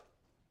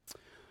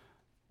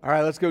All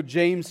right, let's go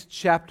James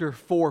chapter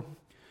 4.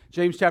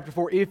 James chapter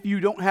 4. If you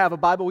don't have a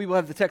Bible, we will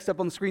have the text up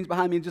on the screens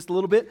behind me in just a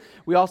little bit.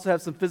 We also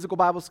have some physical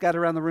Bibles scattered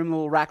around the room,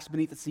 little racks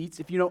beneath the seats.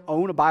 If you don't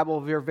own a Bible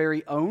of your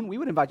very own, we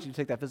would invite you to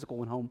take that physical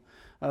one home.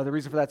 The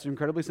reason for that is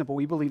incredibly simple.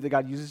 We believe that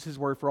God uses His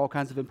Word for all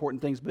kinds of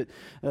important things, but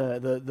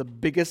the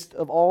biggest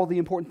of all the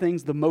important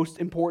things, the most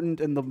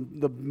important and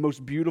the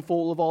most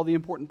beautiful of all the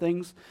important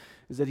things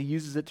is that He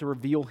uses it to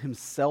reveal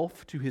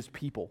Himself to His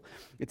people.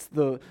 It's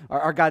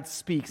our God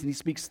speaks, and He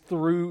speaks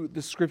through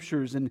the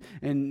Scriptures, and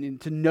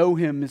to know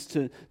Him is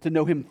to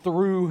know Him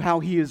through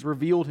how He has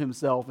revealed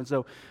Himself. And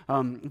so,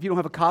 if you don't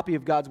have a copy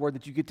of God's Word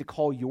that you get to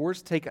call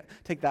yours, take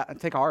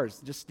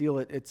ours. Just steal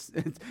it. It's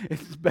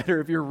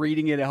better if you're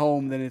reading it at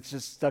home than it's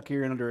just stuck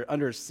here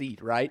under a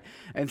seat, right?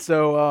 And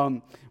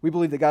so, we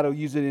believe that God will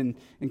use it in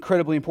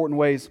incredibly important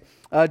ways.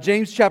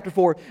 James chapter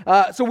 4.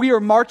 So we are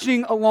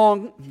marching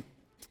along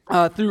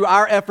through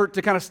our effort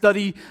to kind of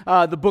study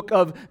the book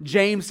of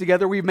James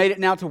together. We've made it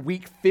now to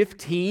week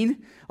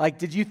 15. Like,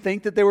 did you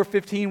think that there were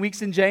 15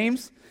 weeks in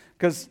James?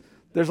 Because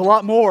there's a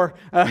lot more.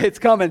 It's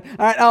coming.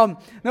 All right.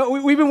 No,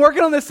 we've been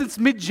working on this since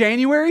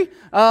mid-January,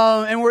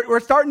 and we're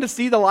starting to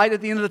see the light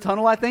at the end of the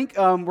tunnel. I think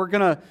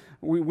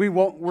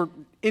we're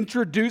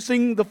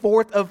introducing the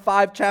fourth of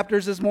 5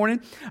 chapters this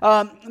morning.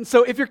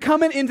 So if you're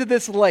coming into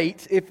this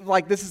late, if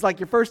this is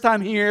your first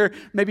time here,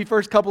 maybe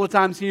first couple of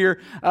times here,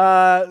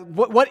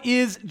 what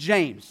is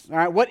James? All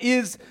right, what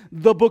is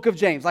the book of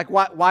James?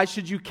 Why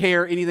should you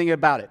care anything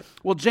about it?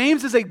 Well,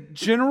 James is a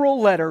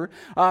general letter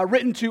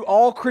written to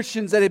all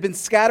Christians that have been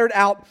scattered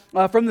out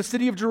from the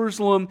city of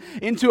Jerusalem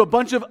into a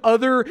bunch of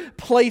other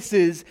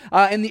places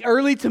in the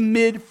early to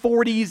mid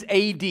 40s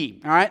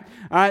AD. All right.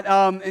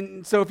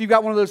 And so if you've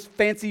got one of those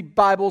fancy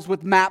Bibles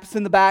with maps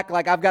in the back,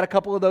 like I've got a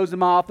couple of those in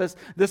my office.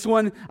 This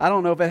one, I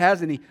don't know if it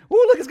has any.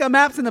 Ooh, look, it's got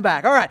maps in the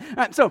back. All right.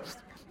 So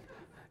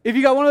if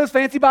you got one of those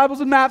fancy Bibles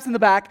with maps in the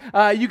back,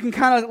 you can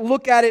kind of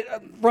look at it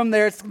from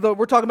there.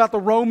 We're talking about the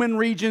Roman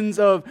regions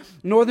of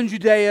northern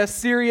Judea,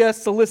 Syria,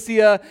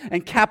 Cilicia,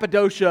 and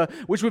Cappadocia,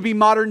 which would be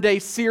modern-day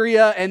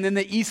Syria, and then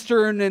the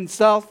eastern and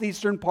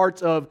southeastern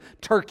parts of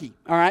Turkey.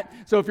 All right?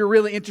 So if you're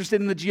really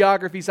interested in the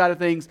geography side of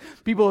things,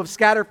 people have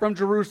scattered from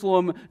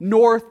Jerusalem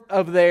north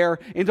of there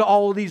into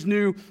all of these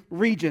new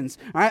regions.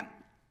 All right?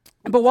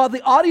 But while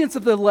the audience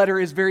of the letter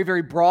is very,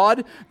 very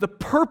broad, the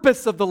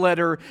purpose of the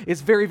letter is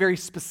very, very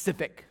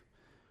specific.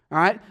 All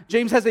right?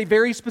 James has a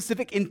very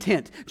specific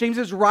intent. James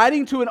is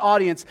writing to an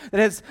audience that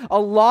has a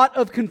lot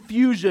of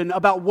confusion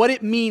about what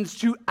it means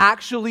to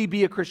actually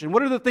be a Christian.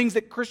 What are the things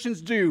that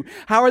Christians do?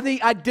 How are they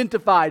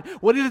identified?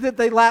 What is it that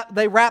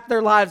they wrap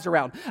their lives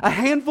around? A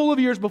handful of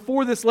years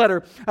before this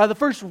letter, the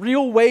first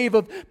real wave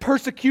of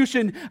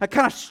persecution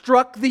kind of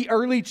struck the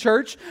early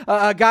church.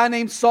 A guy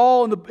named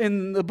Saul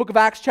in the book of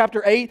Acts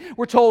chapter 8,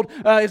 we're told,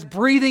 is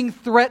breathing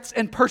threats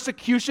and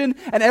persecution,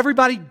 and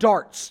everybody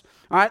darts.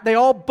 All right, they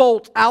all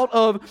bolt out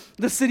of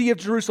the city of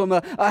Jerusalem.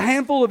 A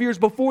handful of years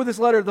before this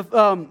letter,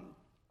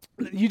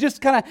 you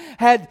just kind of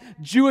had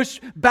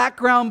Jewish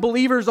background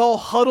believers all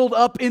huddled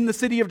up in the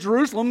city of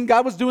Jerusalem.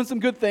 God was doing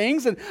some good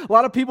things, and a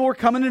lot of people were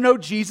coming to know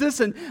Jesus,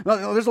 and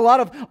there's a lot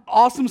of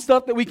awesome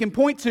stuff that we can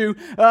point to,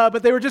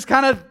 but they were just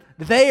kind of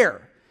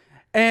there.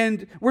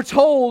 And we're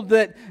told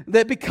that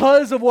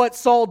because of what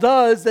Saul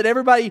does, that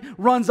everybody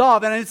runs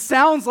off. And it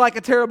sounds like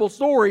a terrible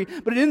story,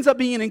 but it ends up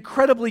being an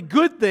incredibly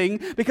good thing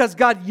because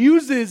God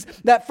uses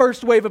that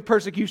first wave of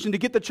persecution to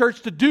get the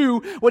church to do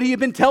what He had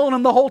been telling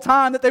them the whole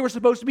time that they were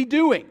supposed to be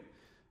doing,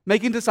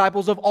 making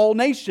disciples of all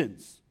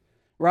nations,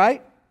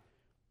 right?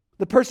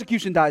 The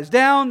persecution dies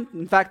down.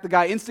 In fact, the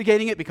guy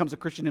instigating it becomes a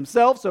Christian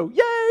himself, so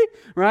yay,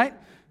 right?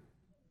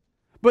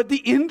 But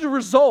the end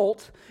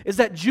result is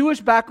that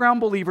Jewish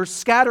background believers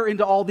scatter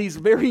into all these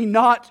very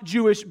not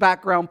Jewish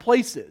background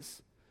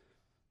places.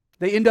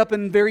 They end up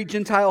in very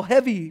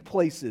Gentile-heavy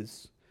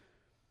places.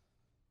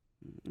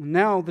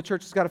 Now the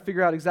church has got to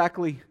figure out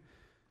exactly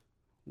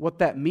what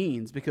that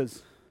means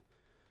because,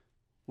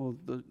 well,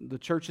 the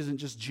church isn't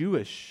just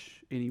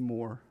Jewish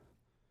anymore.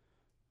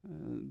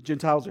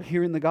 Gentiles are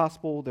hearing the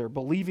gospel. They're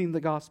believing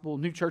the gospel.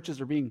 New churches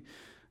are being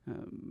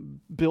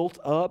built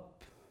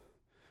up.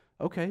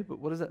 Okay, but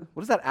what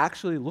does that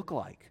actually look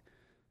like?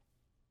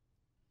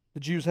 The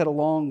Jews had a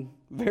long,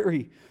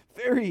 very,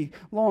 very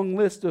long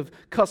list of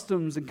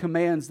customs and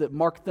commands that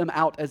marked them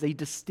out as a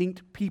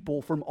distinct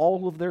people from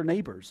all of their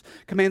neighbors.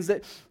 Commands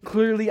that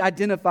clearly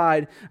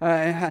identified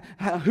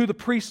who the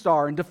priests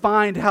are and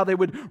defined how they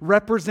would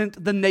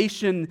represent the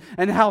nation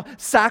and how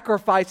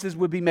sacrifices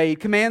would be made.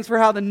 Commands for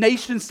how the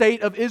nation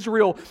state of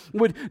Israel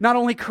would not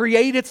only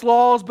create its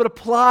laws but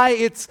apply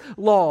its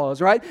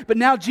laws, right? But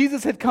now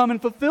Jesus had come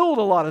and fulfilled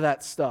a lot of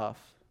that stuff.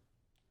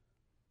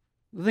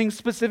 The things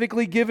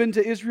specifically given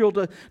to Israel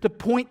to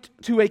point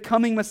to a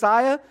coming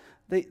Messiah,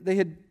 they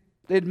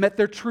had met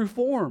their true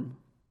form.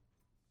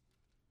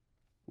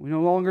 We no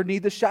longer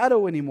need the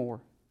shadow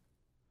anymore.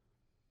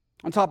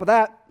 On top of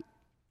that,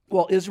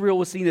 while Israel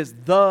was seen as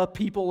the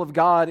people of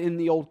God in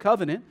the Old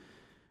Covenant,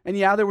 And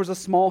yeah, there was a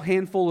small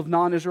handful of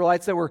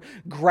non-Israelites that were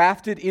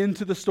grafted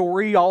into the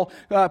story, all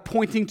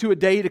pointing to a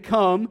day to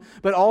come.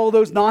 But all of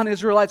those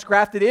non-Israelites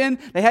grafted in,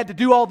 they had to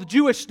do all the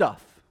Jewish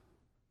stuff.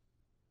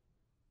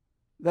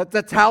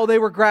 That's how they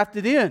were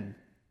grafted in.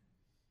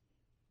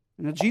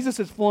 And Jesus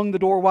has flung the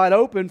door wide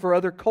open for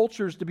other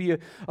cultures to be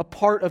a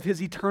part of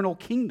his eternal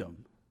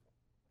kingdom.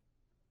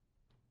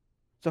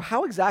 So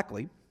how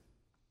exactly,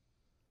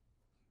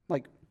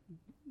 like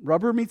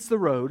rubber meets the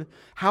road,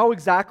 how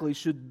exactly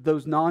should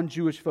those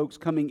non-Jewish folks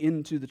coming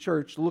into the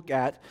church look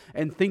at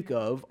and think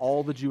of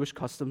all the Jewish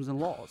customs and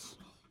laws?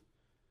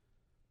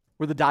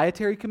 Were the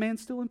dietary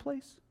commands still in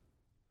place?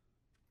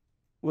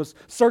 Was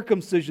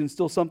circumcision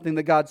still something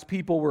that God's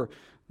people were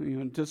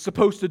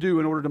supposed to do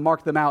in order to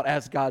mark them out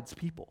as God's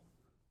people?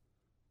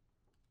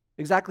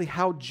 Exactly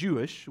how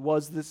Jewish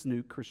was this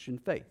new Christian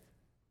faith?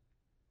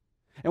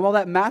 And while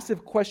that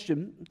massive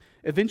question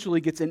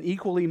eventually gets an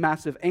equally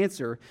massive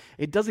answer,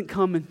 it doesn't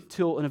come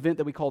until an event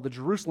that we call the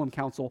Jerusalem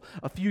Council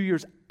a few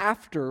years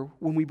after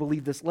when we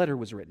believe this letter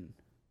was written.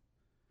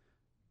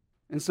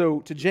 And so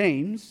to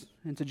James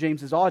and to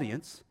James's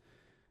audience,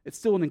 it's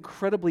still an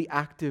incredibly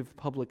active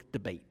public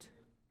debate.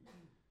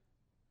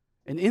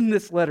 And in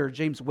this letter,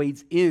 James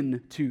wades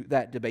into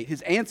that debate.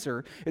 His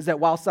answer is that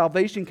while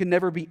salvation can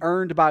never be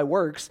earned by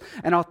works,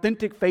 an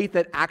authentic faith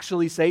that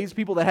actually saves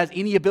people, that has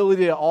any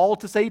ability at all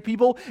to save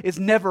people, is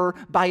never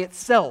by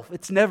itself.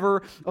 It's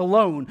never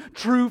alone.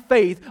 True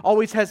faith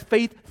always has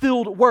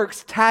faith-filled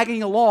works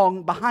tagging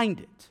along behind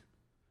it.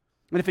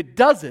 And if it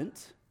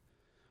doesn't,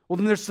 well,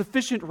 then there's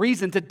sufficient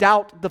reason to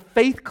doubt the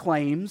faith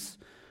claims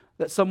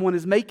that someone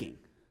is making.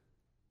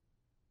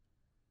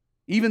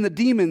 Even the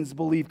demons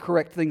believe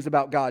correct things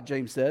about God,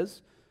 James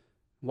says.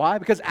 Why?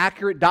 Because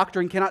accurate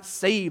doctrine cannot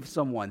save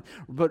someone.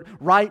 But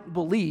right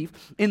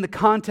belief in the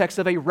context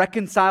of a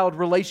reconciled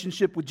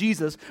relationship with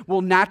Jesus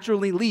will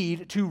naturally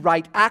lead to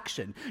right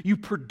action. You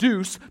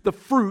produce the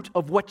fruit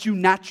of what you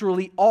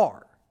naturally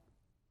are.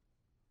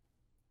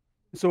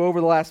 So over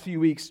the last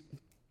few weeks,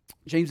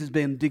 James has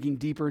been digging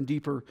deeper and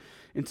deeper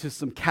into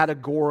some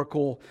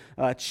categorical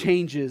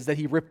changes that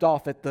he ripped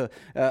off at the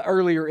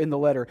earlier in the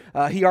letter.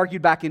 He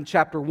argued back in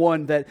chapter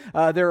 1 that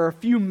there are a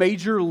few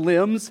major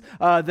limbs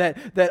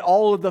that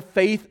all of the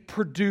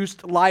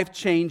faith-produced life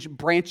change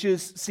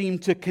branches seem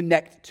to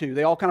connect to.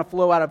 They all kind of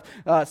flow out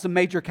of some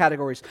major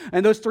categories.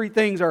 And those three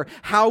things are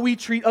how we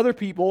treat other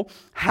people,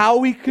 how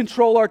we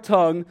control our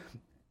tongue,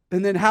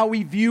 and then how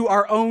we view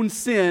our own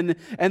sin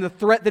and the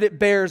threat that it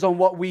bears on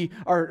what we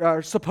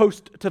are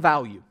supposed to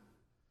value.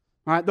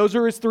 All right, those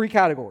are his three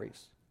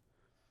categories.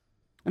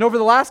 And over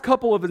the last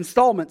couple of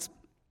installments,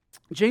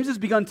 James has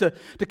begun to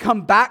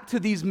come back to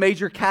these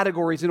major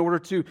categories in order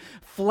to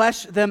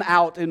flesh them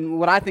out in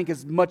what I think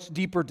is much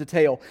deeper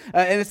detail.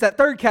 And it's that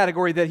third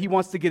category that he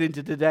wants to get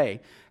into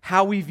today,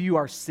 how we view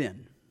our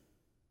sin.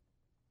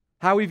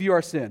 How we view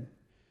our sin,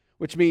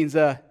 which means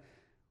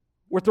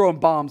we're throwing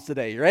bombs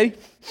today. You ready?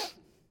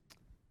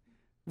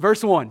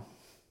 Verse 1.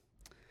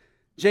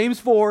 James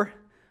 4,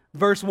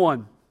 verse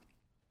 1.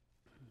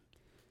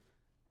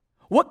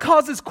 What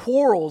causes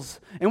quarrels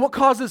and what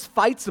causes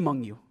fights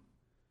among you?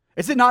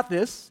 Is it not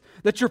this,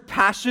 that your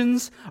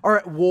passions are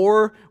at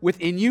war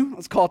within you?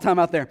 Let's call time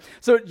out there.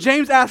 So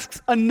James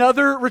asks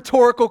another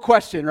rhetorical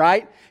question,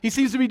 right? He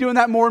seems to be doing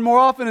that more and more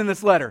often in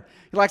this letter.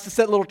 He likes to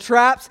set little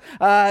traps,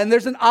 and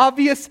there's an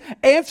obvious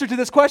answer to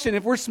this question.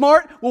 If we're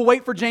smart, we'll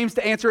wait for James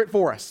to answer it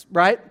for us,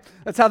 right?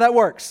 That's how that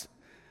works.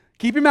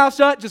 Keep your mouth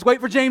shut, just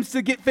wait for James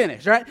to get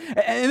finished, right?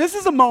 And this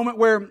is a moment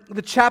where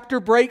the chapter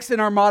breaks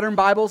in our modern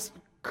Bibles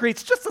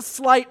creates just a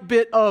slight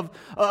bit of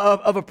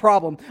a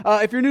problem.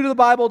 If you're new to the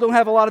Bible, don't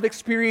have a lot of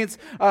experience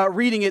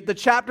reading it, the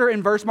chapter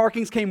and verse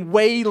markings came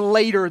way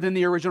later than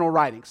the original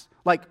writings.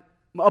 Like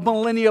a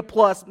millennia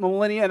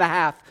and a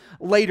half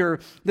later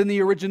than the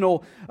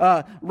original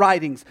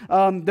writings.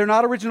 They're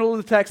not original to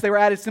the text. They were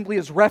added simply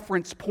as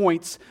reference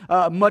points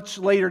much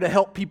later to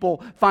help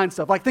people find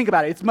stuff. Like, think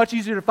about it. It's much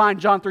easier to find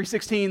John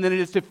 3:16 than it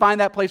is to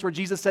find that place where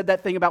Jesus said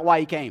that thing about why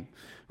he came,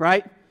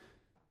 right?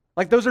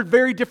 Like, those are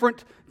very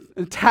different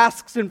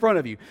tasks in front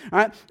of you. All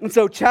right? And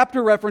so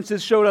chapter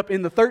references showed up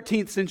in the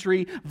 13th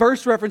century.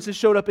 Verse references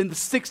showed up in the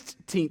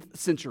 16th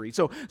century.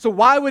 So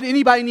why would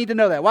anybody need to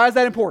know that? Why is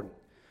that important?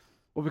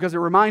 Well, because it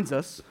reminds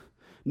us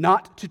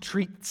not to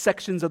treat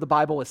sections of the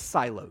Bible as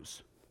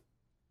silos.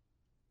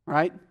 All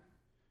right?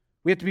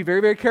 We have to be very,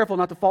 very careful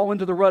not to fall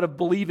into the rut of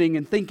believing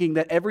and thinking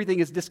that everything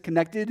is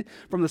disconnected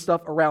from the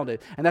stuff around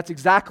it. And that's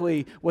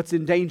exactly what's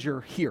in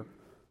danger here.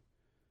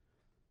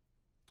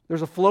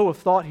 There's a flow of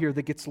thought here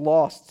that gets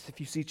lost if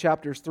you see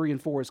chapters 3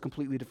 and 4 as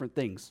completely different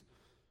things.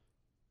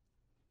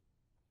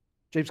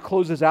 James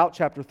closes out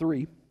chapter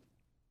 3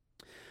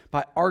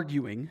 by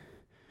arguing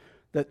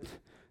that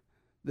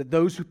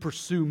those who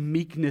pursue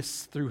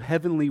meekness through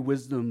heavenly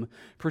wisdom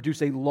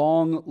produce a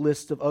long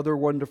list of other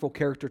wonderful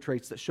character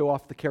traits that show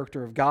off the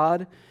character of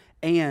God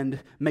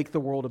and make the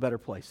world a better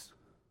place.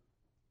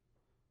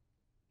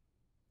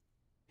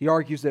 He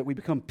argues that we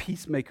become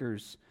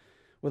peacemakers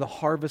with a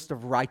harvest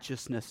of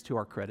righteousness to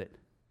our credit.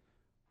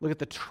 Look at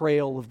the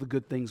trail of the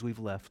good things we've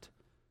left.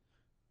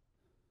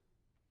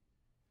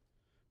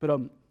 But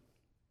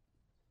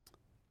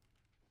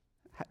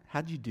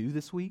how'd you do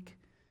this week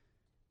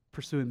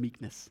pursuing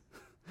meekness?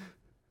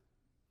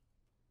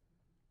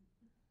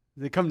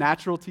 Did it come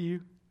natural to you?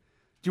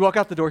 Did you walk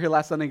out the door here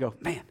last Sunday and go,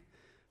 man,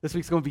 this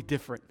week's going to be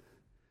different?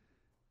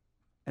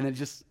 And then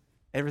just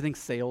everything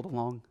sailed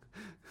along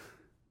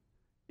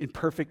in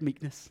perfect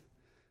meekness,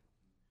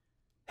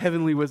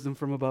 heavenly wisdom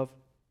from above?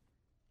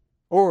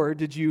 Or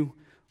did you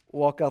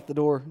walk out the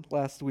door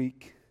last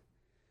week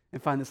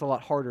and find this a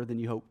lot harder than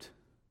you hoped?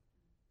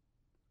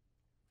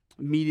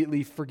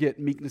 Immediately forget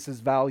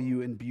meekness's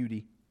value and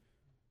beauty.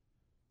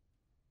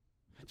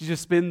 Did you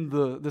just spend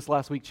this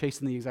last week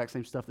chasing the exact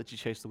same stuff that you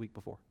chased the week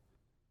before?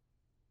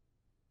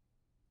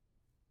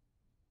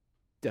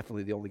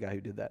 Definitely the only guy who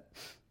did that.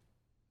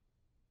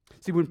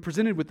 See, when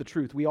presented with the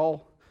truth, we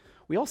all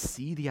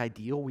see the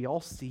ideal, we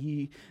all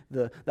see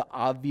the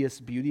obvious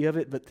beauty of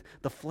it, but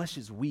the flesh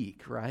is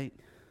weak, right?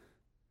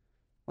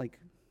 Like,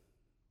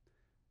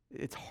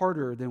 it's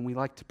harder than we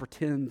like to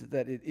pretend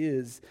that it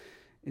is.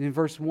 And in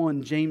verse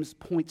 1, James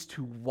points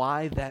to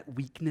why that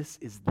weakness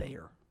is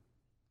there.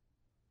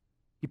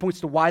 He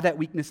points to why that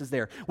weakness is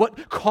there.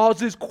 What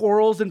causes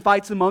quarrels and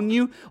fights among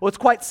you? Well, it's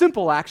quite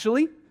simple,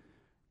 actually.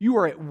 You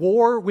are at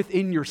war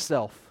within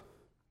yourself.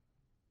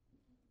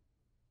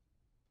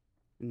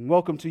 And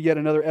welcome to yet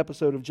another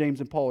episode of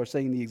James and Paul are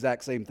saying the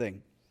exact same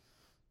thing.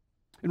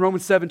 In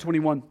Romans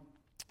 7:21,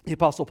 the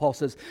Apostle Paul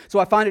says, "So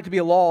I find it to be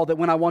a law that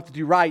when I want to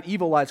do right,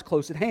 evil lies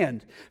close at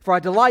hand. For I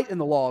delight in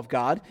the law of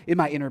God, in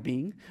my inner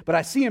being, but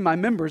I see in my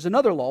members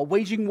another law,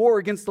 waging war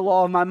against the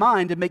law of my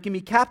mind and making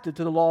me captive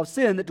to the law of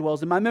sin that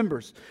dwells in my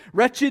members.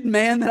 Wretched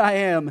man that I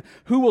am,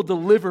 who will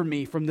deliver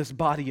me from this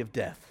body of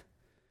death?"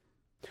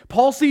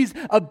 Paul sees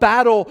a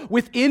battle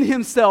within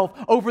himself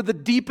over the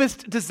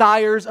deepest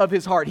desires of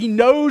his heart. He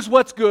knows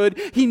what's good.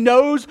 He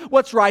knows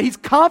what's right. He's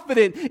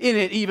confident in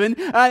it even.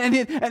 And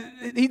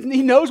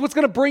he knows what's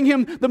going to bring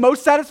him the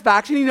most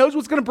satisfaction. He knows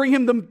what's going to bring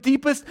him the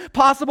deepest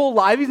possible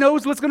life. He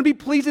knows what's going to be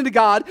pleasing to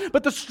God.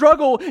 But the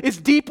struggle is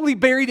deeply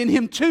buried in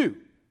him too.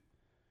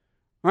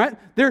 All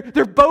right?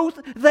 They're both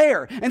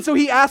there. And so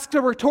he asks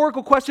a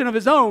rhetorical question of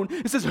his own.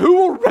 He says, who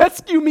will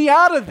rescue me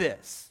out of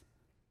this?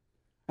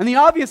 And the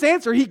obvious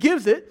answer, he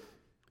gives it,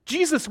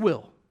 Jesus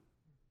will.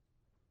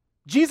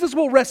 Jesus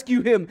will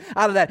rescue him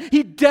out of that.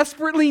 He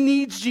desperately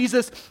needs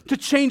Jesus to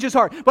change his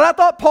heart. But I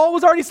thought Paul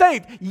was already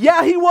saved.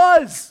 Yeah, he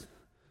was.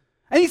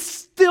 And he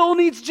still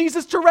needs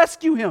Jesus to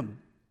rescue him.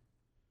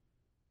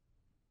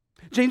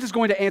 James is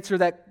going to answer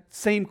that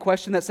same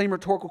question, that same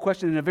rhetorical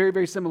question in a very,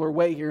 very similar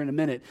way here in a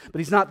minute. But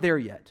he's not there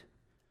yet.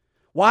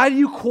 Why do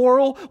you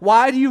quarrel?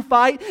 Why do you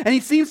fight? And he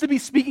seems to be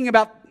speaking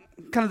about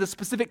kind of the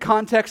specific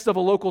context of a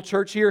local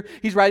church here.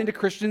 He's writing to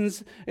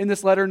Christians in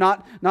this letter,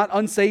 not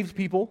unsaved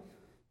people.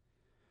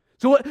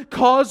 So what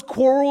caused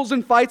quarrels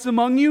and fights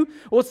among you?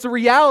 Well, it's the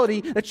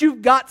reality that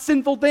you've got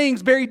sinful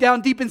things buried down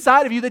deep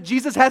inside of you that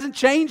Jesus hasn't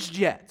changed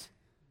yet.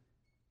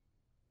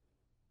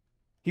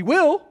 He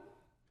will.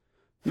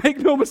 Make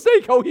no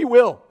mistake, he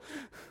will.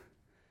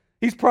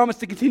 He's promised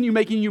to continue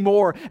making you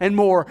more and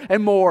more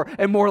and more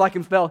and more like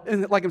himself.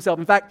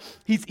 In fact,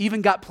 he's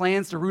even got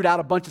plans to root out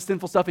a bunch of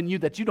sinful stuff in you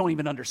that you don't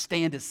even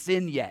understand as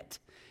sin yet.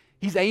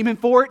 He's aiming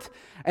for it,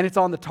 and it's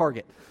on the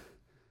target.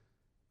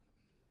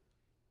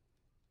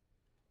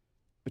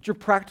 But your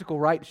practical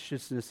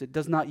righteousness, it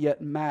does not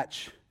yet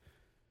match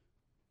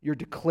your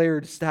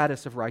declared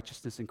status of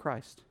righteousness in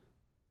Christ.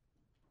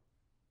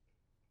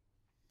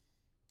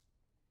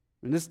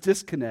 And this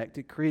disconnect,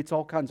 it creates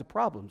all kinds of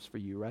problems for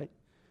you, right?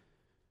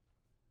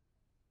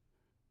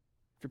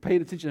 If you're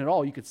paying attention at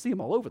all, you could see them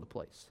all over the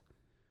place.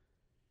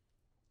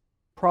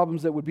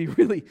 Problems that would be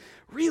really,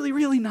 really,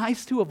 really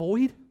nice to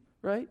avoid,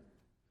 right?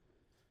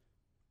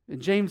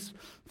 And James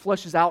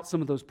fleshes out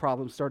some of those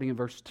problems starting in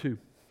verse 2. He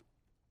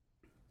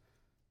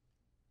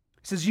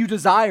says, you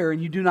desire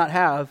and you do not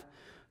have,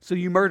 so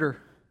you murder.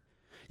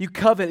 You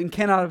covet and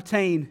cannot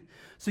obtain,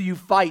 so you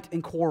fight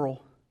and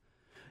quarrel.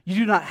 You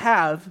do not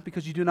have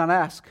because you do not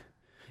ask.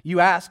 You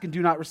ask and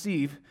do not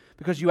receive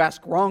because you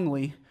ask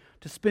wrongly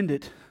to spend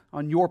it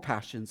on your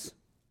passions.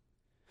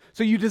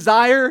 So you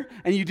desire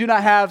and you do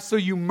not have, so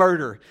you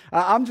murder.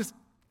 I'm just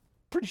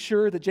pretty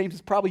sure that James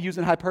is probably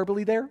using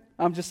hyperbole there.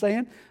 I'm just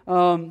saying.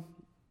 I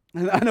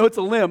know it's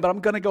a limb, but I'm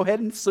going to go ahead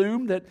and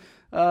assume that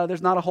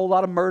there's not a whole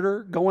lot of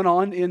murder going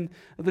on in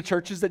the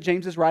churches that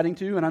James is writing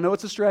to. And I know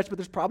it's a stretch, but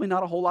there's probably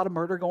not a whole lot of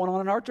murder going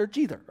on in our church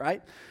either,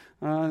 right?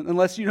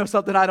 Unless you know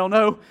something I don't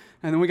know,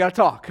 and then we got to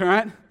talk, all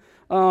right?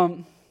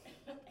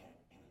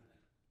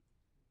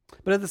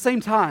 But at the same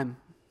time,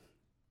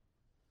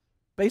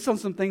 based on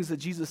some things that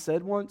Jesus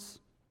said once,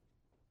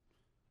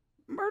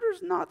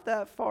 murder's not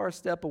that far a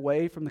step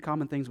away from the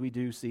common things we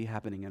do see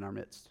happening in our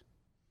midst.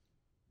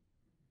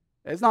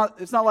 It's not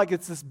like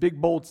it's this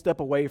big, bold step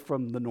away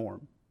from the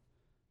norm.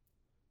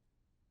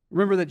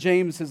 Remember that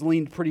James has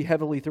leaned pretty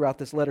heavily throughout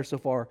this letter so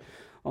far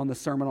on the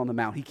Sermon on the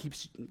Mount. He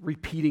keeps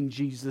repeating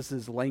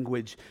Jesus'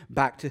 language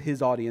back to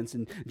his audience.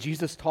 And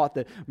Jesus taught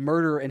that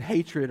murder and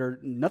hatred are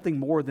nothing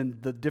more than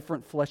the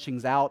different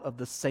fleshings out of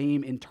the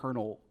same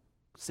internal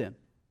sin.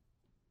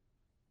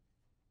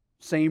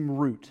 Same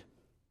root.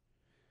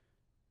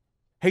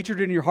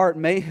 Hatred in your heart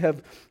may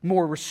have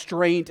more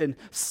restraint and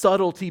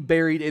subtlety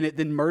buried in it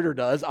than murder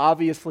does,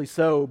 obviously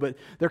so, but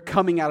they're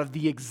coming out of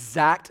the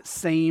exact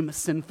same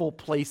sinful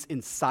place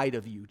inside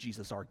of you,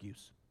 Jesus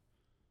argues.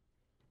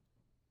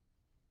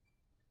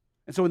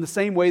 And so in the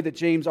same way that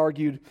James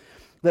argued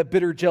that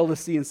bitter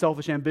jealousy and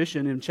selfish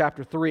ambition in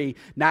chapter 3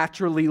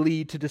 naturally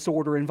lead to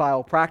disorder and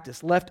vile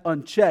practice, left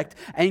unchecked,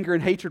 anger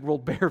and hatred will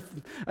bear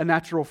a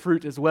natural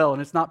fruit as well,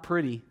 and it's not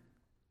pretty.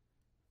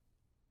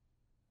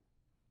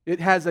 It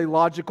has a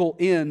logical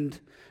end,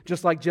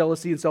 just like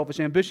jealousy and selfish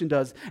ambition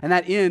does. And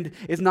that end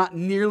is not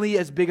nearly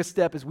as big a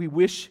step as we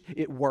wish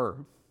it were.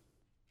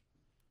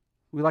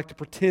 We like to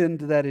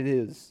pretend that it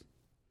is.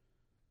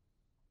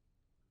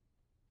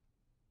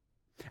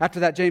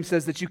 After that, James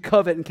says that you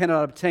covet and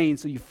cannot obtain,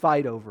 so you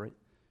fight over it.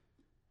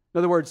 In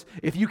other words,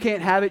 if you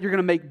can't have it, you're going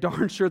to make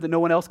darn sure that no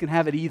one else can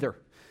have it either.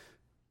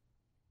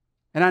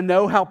 And I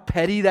know how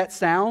petty that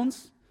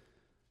sounds.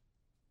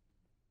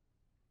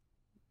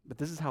 But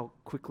this is how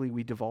quickly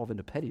we devolve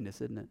into pettiness,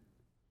 isn't it?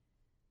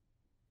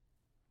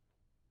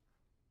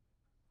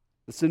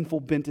 The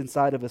sinful bent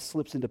inside of us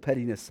slips into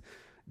pettiness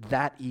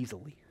that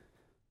easily.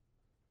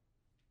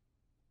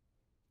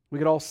 We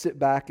could all sit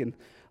back and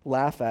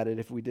laugh at it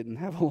if we didn't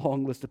have a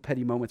long list of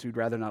petty moments we'd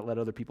rather not let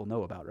other people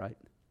know about, right?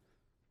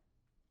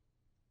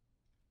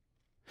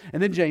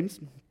 And then James,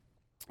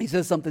 he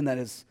says something that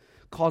has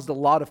caused a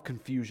lot of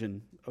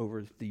confusion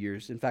over the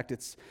years. In fact,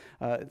 it's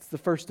the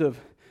first of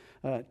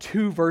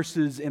two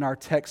verses in our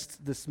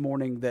text this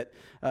morning that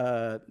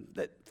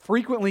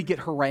frequently get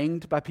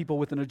harangued by people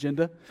with an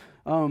agenda.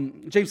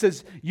 James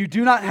says, you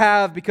do not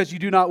have because you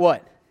do not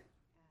what?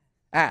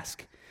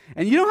 Ask.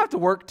 And you don't have to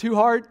work too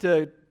hard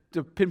to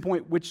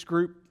pinpoint which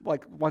group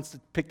wants to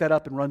pick that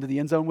up and run to the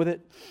end zone with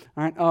it.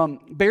 All right.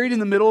 Buried in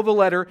the middle of the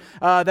letter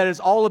that is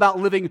all about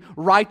living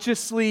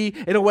righteously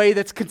in a way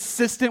that's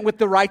consistent with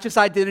the righteous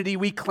identity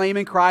we claim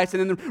in Christ.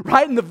 And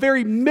right in the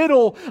very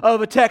middle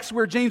of a text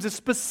where James is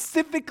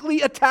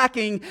specifically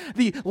attacking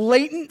the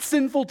latent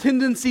sinful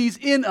tendencies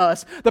in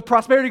us, the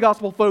prosperity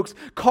gospel folks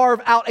carve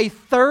out a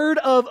third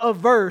of a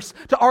verse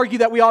to argue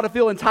that we ought to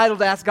feel entitled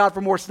to ask God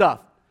for more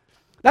stuff.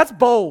 That's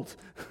bold.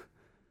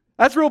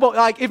 That's real bold.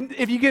 Like,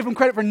 if you give him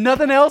credit for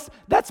nothing else,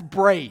 that's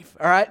brave,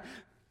 all right?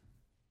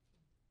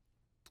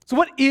 So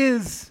what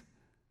is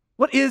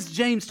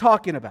James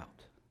talking about?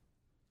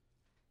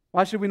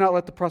 Why should we not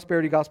let the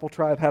prosperity gospel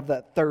tribe have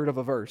that third of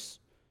a verse?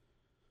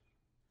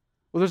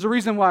 Well, there's a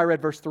reason why I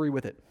read verse 3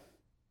 with it,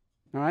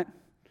 all right?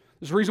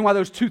 There's a reason why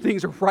those two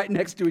things are right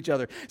next to each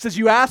other. It says,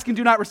 you ask and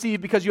do not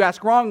receive because you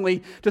ask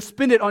wrongly to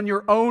spend it on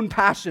your own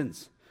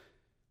passions.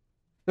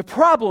 The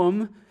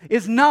problem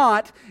is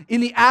not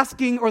in the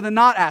asking or the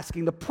not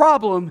asking. The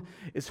problem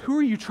is, who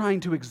are you trying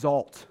to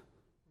exalt?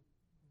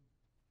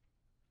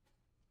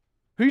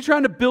 Who are you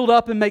trying to build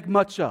up and make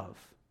much of?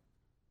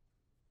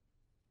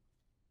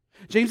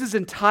 James's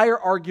entire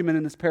argument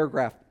in this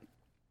paragraph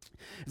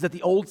is that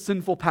the old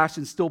sinful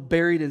passions still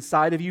buried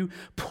inside of you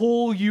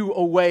pull you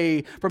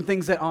away from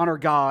things that honor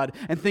God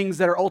and things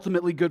that are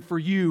ultimately good for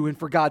you and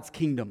for God's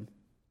kingdom.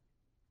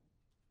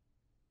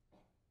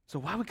 So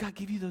why would God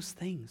give you those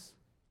things?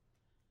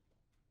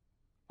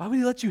 Why would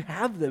he let you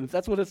have them if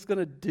that's what it's going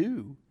to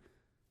do?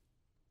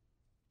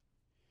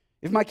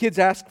 If my kids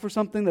ask for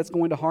something that's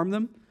going to harm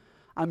them,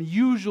 I'm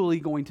usually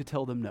going to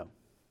tell them no.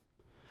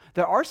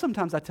 There are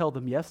sometimes I tell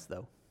them yes,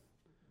 though.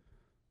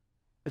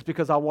 It's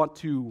because I want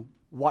to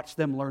watch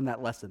them learn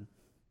that lesson.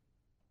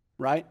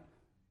 Right?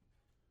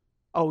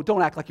 Oh,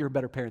 don't act like you're a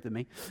better parent than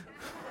me.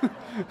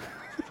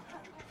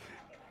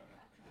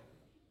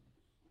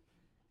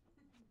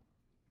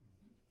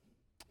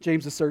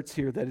 James asserts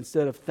here that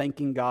instead of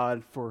thanking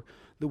God for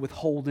the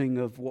withholding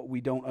of what we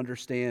don't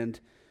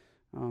understand,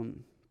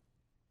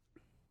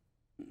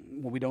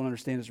 what we don't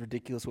understand is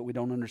ridiculous, what we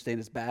don't understand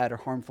is bad or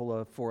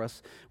harmful for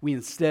us, we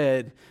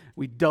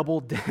double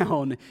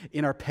down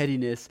in our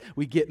pettiness,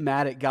 we get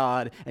mad at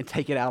God and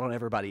take it out on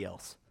everybody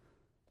else.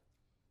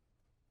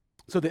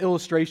 So the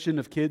illustration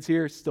of kids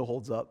here still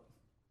holds up.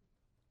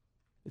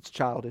 It's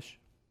childish.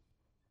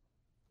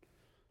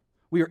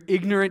 We are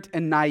ignorant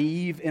and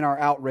naive in our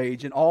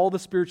outrage, and all the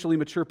spiritually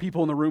mature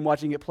people in the room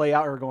watching it play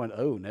out are going,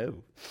 oh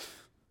no.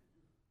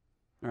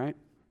 All right?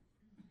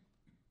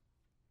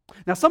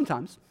 Now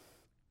sometimes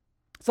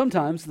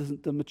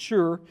the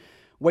mature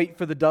wait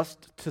for the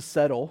dust to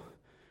settle,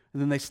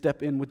 and then they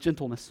step in with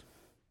gentleness.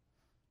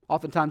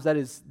 Oftentimes that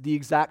is the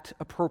exact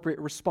appropriate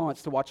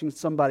response to watching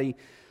somebody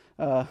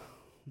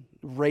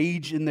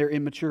rage in their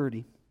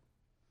immaturity.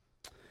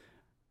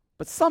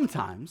 But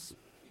sometimes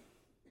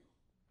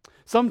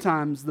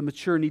the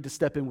mature need to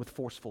step in with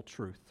forceful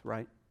truth,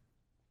 right?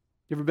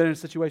 You ever been in a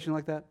situation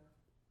like that?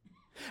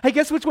 Hey,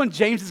 guess which one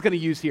James is going to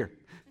use here?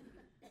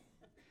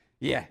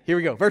 Yeah, here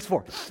we go. Verse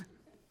 4.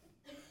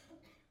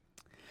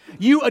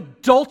 You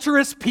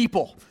adulterous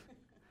people.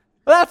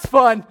 Well, that's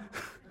fun.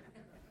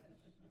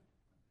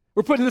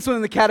 We're putting this one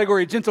in the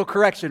category of gentle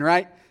correction,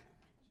 right?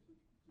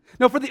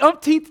 Now, for the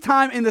umpteenth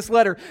time in this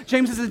letter,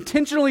 James has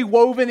intentionally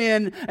woven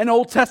in an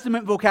Old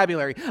Testament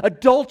vocabulary.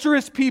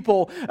 Adulterous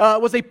people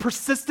was a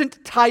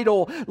persistent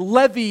title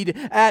levied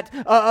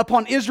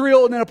upon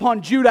Israel and then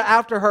upon Judah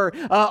after her,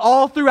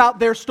 all throughout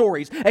their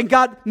stories. And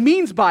God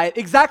means by it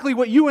exactly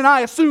what you and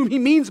I assume He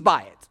means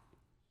by it.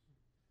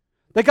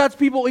 That God's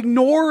people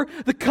ignore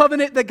the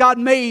covenant that God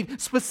made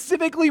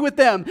specifically with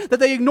them. That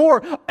they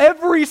ignore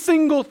every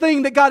single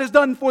thing that God has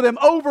done for them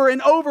over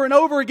and over and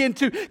over again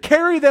to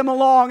carry them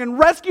along and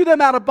rescue them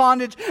out of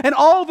bondage and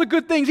all the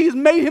good things He has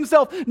made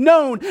Himself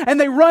known. And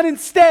they run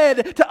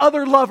instead to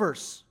other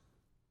lovers.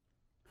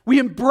 We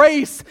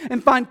embrace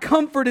and find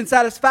comfort and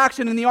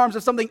satisfaction in the arms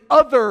of something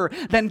other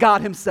than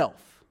God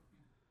Himself.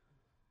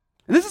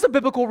 And this is a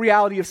biblical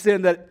reality of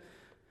sin that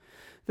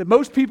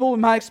most people,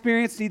 in my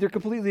experience, either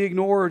completely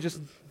ignore or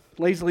just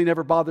lazily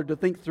never bothered to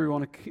think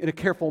through in a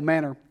careful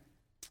manner.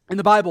 In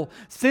the Bible,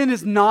 sin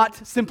is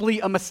not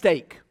simply a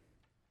mistake.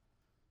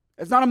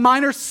 It's not a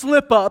minor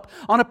slip-up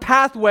on a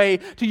pathway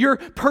to your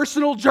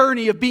personal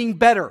journey of being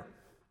better.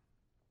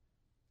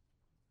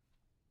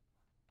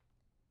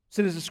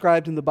 Sin is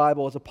described in the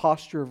Bible as a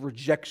posture of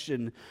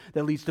rejection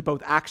that leads to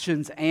both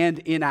actions and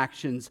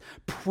inactions,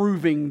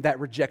 proving that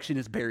rejection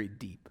is buried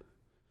deep.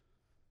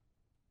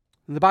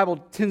 And the Bible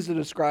tends to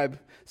describe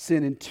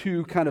sin in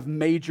two kind of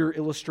major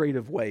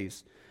illustrative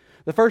ways.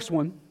 The first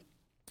one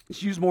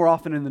is used more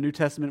often in the New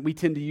Testament. We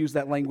tend to use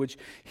that language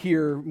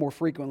here more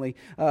frequently.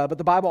 But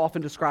the Bible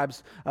often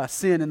describes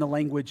sin in the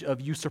language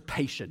of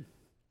usurpation.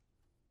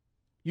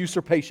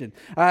 Usurpation.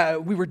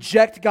 We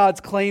reject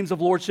God's claims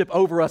of lordship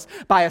over us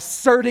by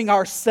asserting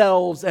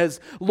ourselves as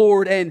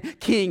Lord and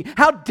King.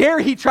 How dare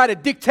He try to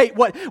dictate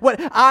what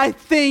I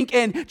think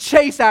and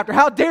chase after?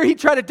 How dare He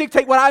try to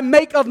dictate what I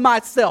make of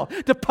myself?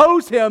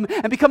 Depose Him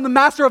and become the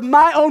master of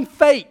my own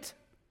fate.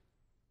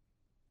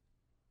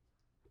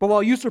 But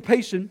while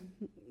usurpation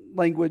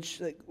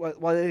language,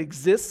 while it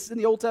exists in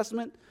the Old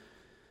Testament,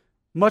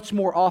 much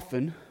more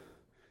often,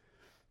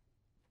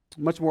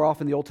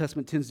 the Old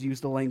Testament tends to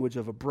use the language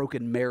of a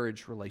broken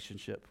marriage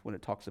relationship when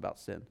it talks about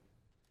sin.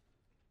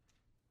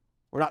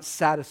 We're not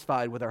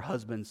satisfied with our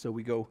husband, so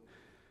we go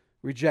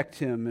reject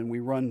him and we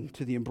run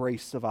to the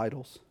embrace of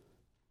idols.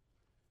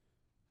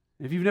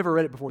 And if you've never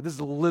read it before, this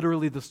is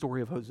literally the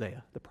story of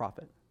Hosea, the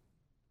prophet.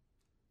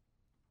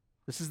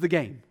 This is the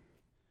game.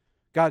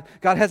 God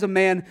has a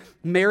man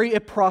marry a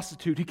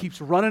prostitute who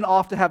keeps running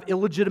off to have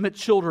illegitimate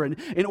children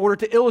in order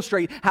to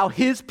illustrate how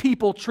His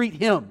people treat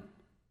Him.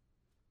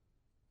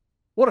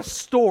 What a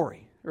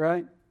story,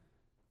 right?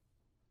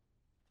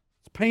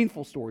 It's a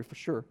painful story for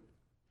sure.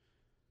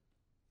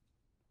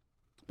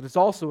 But it's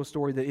also a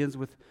story that ends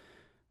with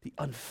the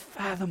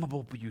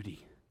unfathomable beauty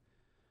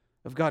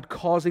of God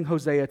causing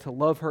Hosea to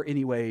love her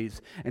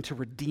anyways and to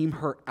redeem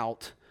her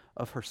out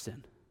of her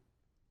sin.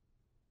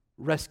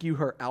 Rescue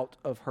her out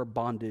of her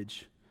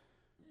bondage.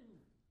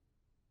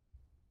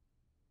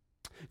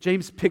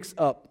 James picks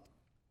up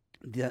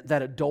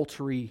that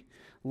adultery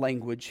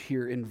language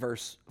here in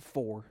verse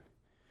 4.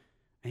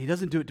 And he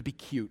doesn't do it to be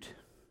cute.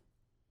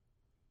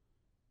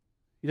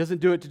 He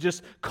doesn't do it to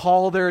just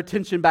call their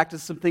attention back to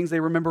some things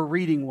they remember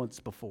reading once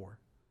before.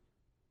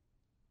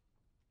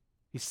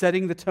 He's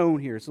setting the tone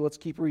here, so let's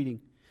keep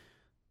reading.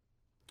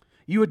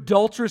 You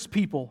adulterous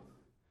people,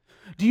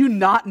 do you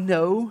not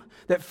know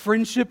that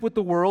friendship with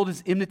the world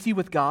is enmity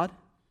with God?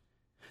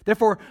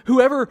 Therefore,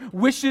 whoever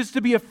wishes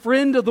to be a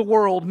friend of the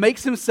world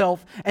makes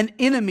himself an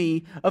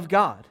enemy of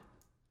God.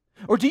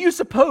 Or do you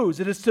suppose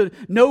it is to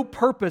no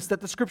purpose that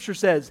the Scripture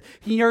says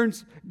He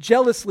yearns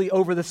jealously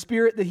over the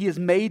Spirit that He has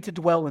made to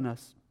dwell in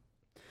us?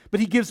 But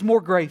He gives more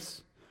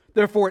grace.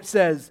 Therefore it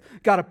says,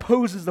 God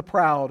opposes the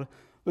proud,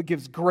 but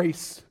gives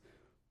grace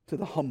to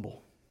the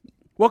humble.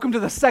 Welcome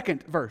to the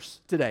second verse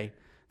today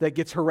that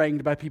gets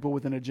harangued by people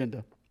with an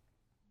agenda.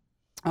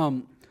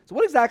 So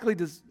what exactly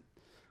does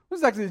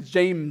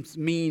James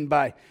mean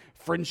by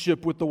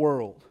friendship with the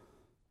world?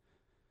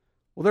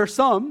 Well, there are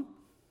some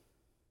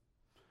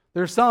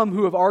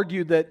who have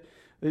argued that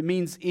it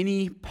means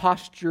any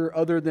posture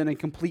other than a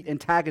complete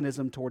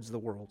antagonism towards the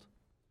world.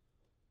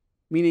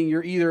 Meaning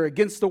you're either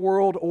against the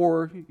world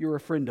or you're a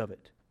friend of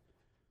it.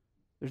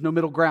 There's no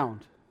middle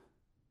ground.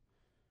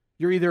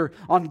 You're either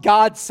on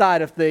God's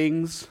side of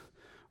things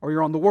or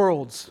you're on the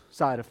world's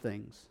side of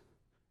things.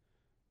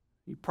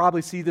 You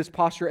probably see this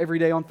posture every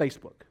day on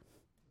Facebook.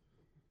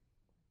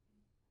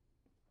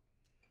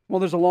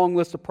 Well, there's a long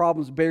list of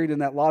problems buried in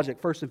that logic.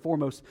 First and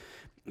foremost,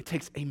 it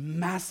takes a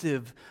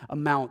massive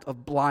amount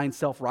of blind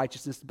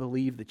self-righteousness to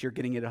believe that you're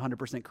getting it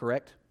 100%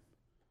 correct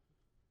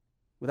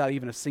without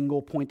even a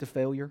single point of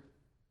failure.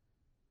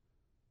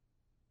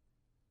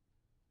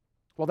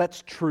 Well,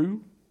 that's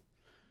true.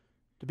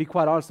 To be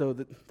quite honest, though,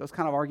 those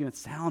kind of arguments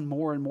sound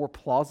more and more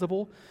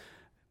plausible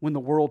when the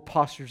world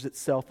postures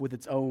itself with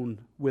its own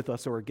with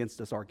us or against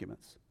us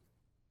arguments.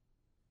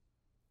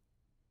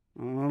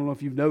 I don't know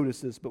if you've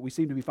noticed this, but we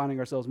seem to be finding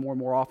ourselves more and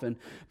more often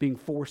being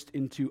forced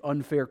into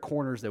unfair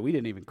corners that we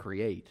didn't even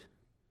create.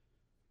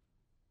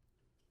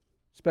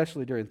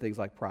 Especially during things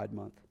like Pride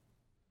Month.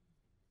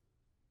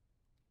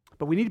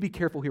 But we need to be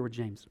careful here with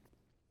James.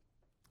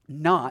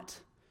 Not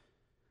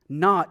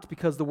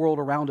because the world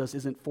around us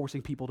isn't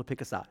forcing people to pick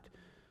a side.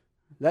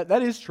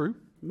 That is true.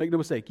 Make no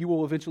mistake. You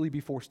will eventually be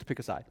forced to pick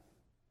a side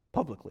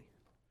publicly.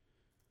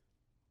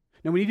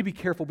 Now, we need to be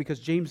careful because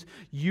James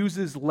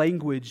uses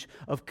language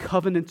of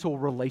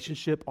covenantal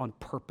relationship on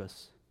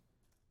purpose.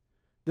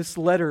 This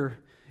letter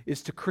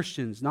is to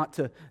Christians, not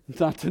to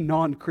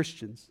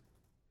non-Christians.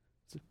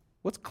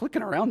 What's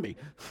clicking around me?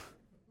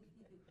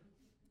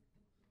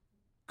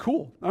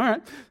 Cool. All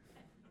right.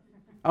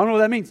 I don't know what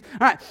that means.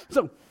 All right.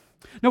 So,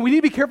 no, we need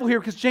to be careful here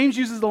because James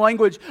uses the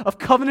language of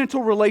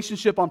covenantal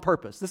relationship on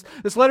purpose.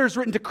 This letter is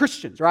written to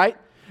Christians, right?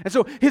 And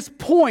so his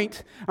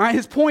point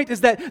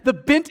is that the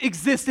bent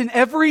exists in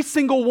every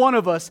single one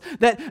of us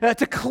that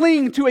to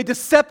cling to a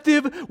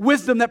deceptive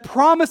wisdom that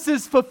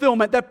promises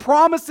fulfillment, that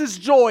promises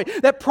joy,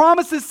 that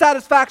promises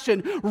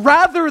satisfaction,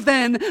 rather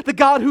than the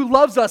God who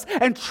loves us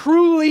and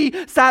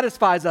truly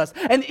satisfies us.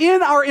 And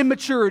in our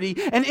immaturity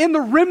and in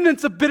the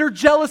remnants of bitter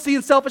jealousy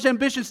and selfish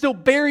ambition still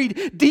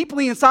buried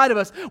deeply inside of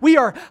us, we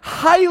are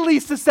highly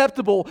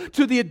susceptible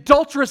to the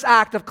adulterous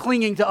act of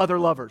clinging to other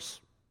lovers.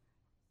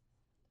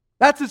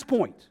 That's his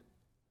point.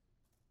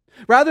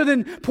 Rather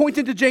than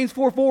pointing to James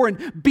 4:4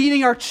 and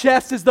beating our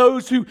chests as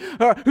those who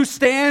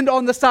stand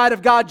on the side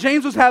of God,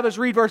 James would have us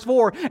read verse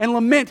 4 and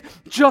lament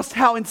just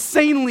how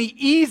insanely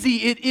easy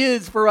it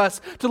is for us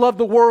to love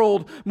the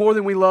world more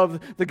than we love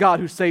the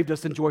God who saved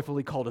us and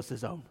joyfully called us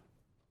his own.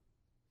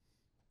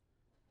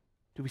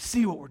 Do we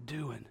see what we're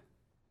doing?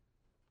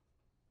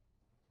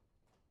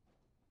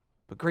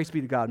 But grace be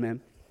to God, man,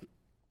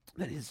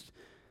 that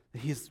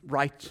he is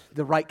right,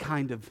 the right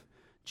kind of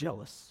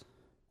jealous.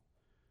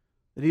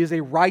 That he is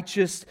a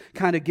righteous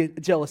kind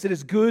of jealous. It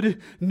is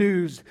good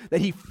news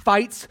that he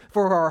fights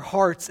for our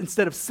hearts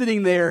instead of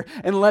sitting there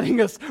and letting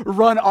us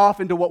run off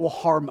into what will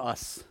harm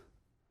us.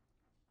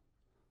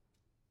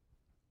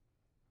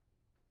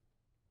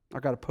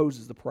 Our God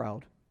opposes the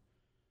proud.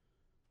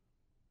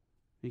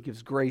 He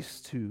gives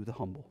grace to the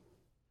humble.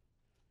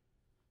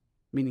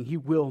 Meaning he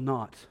will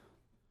not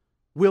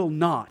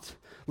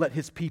let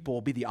his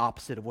people be the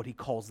opposite of what he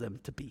calls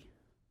them to be.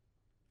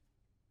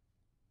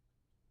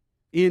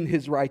 In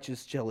his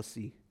righteous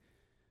jealousy,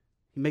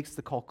 he makes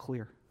the call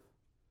clear.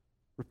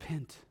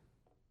 Repent.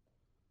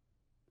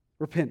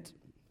 Repent.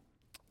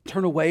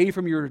 Turn away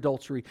from your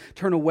adultery.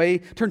 Turn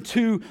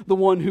to the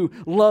one who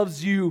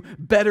loves you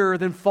better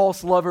than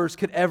false lovers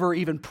could ever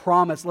even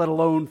promise, let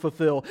alone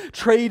fulfill.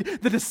 Trade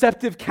the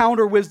deceptive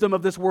counter wisdom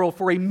of this world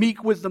for a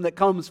meek wisdom that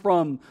comes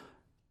from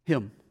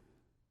him.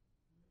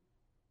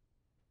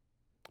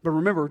 But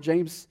remember,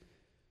 James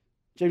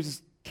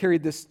has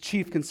carried this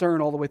chief concern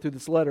all the way through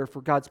this letter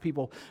for God's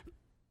people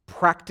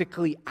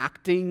practically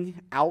acting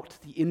out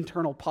the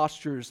internal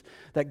postures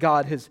that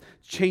God is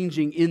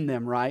changing in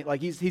them, right? Like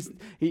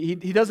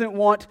he doesn't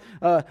want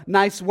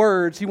nice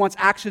words. He wants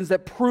actions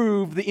that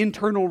prove the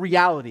internal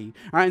reality.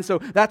 All right, and so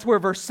that's where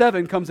verse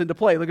 7 comes into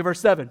play. Look at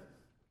verse 7.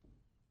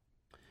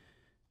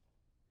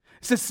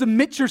 It says,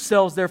 "Submit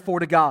yourselves, therefore,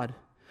 to God.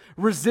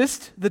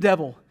 Resist the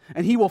devil,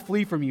 and he will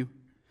flee from you.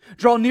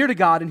 Draw near to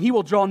God, and he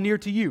will draw near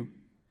to you.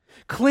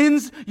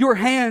 Cleanse your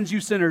hands,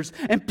 you sinners,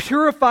 and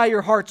purify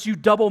your hearts, you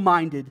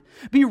double-minded.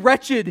 Be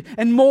wretched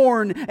and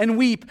mourn and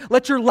weep.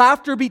 Let your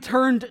laughter be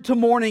turned to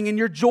mourning and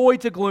your joy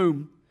to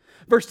gloom."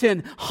 Verse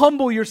 10,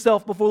 "Humble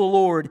yourself before the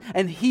Lord,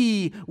 and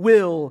he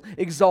will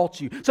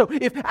exalt you." So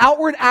if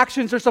outward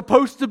actions are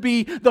supposed to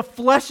be the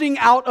fleshing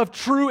out of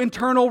true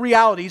internal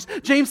realities,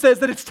 James says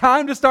that it's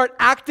time to start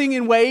acting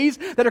in ways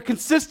that are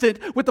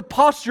consistent with the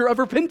posture of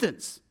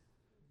repentance.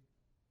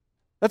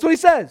 That's what he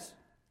says.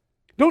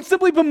 Don't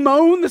simply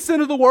bemoan the sin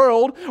of the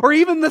world or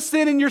even the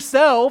sin in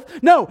yourself.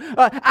 No,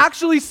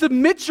 actually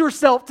submit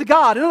yourself to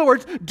God. In other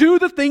words, do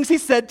the things he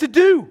said to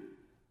do.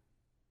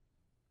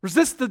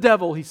 Resist the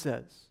devil, he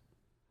says.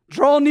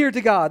 Draw near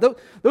to God.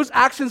 Those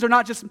actions are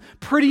not just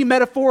pretty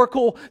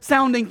metaphorical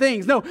sounding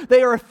things. No,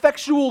 they are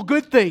effectual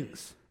good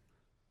things.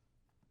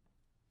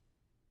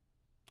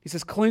 He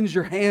says, "Cleanse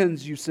your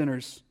hands, you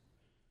sinners.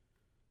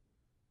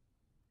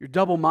 You're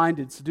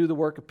double-minded, so do the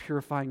work of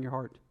purifying your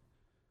heart."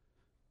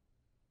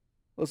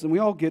 Listen, we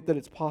all get that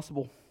it's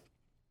possible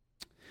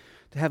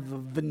to have a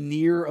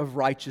veneer of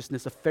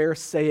righteousness, a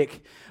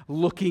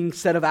Pharisaic-looking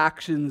set of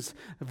actions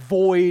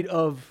void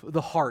of the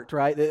heart,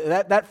 right?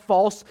 That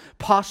false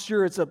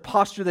posture, it's a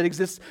posture that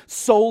exists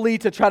solely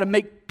to try to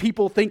make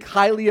people think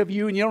highly of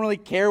you, and you don't really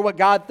care what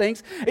God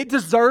thinks. It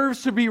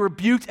deserves to be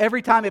rebuked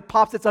every time it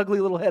pops its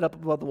ugly little head up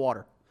above the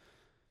water.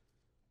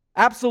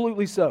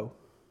 Absolutely so.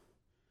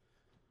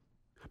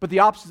 But the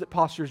opposite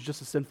posture is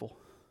just as sinful.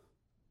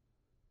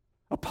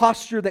 A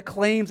posture that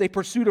claims a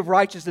pursuit of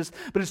righteousness,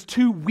 but is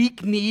too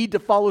weak-kneed to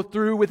follow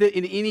through with it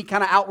in any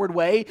kind of outward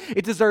way,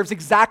 it deserves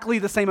exactly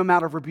the same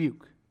amount of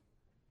rebuke.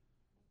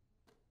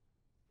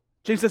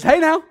 James says, hey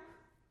now,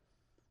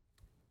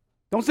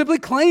 don't simply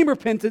claim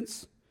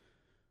repentance.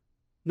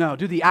 No,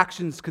 do the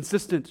actions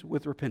consistent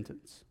with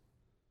repentance.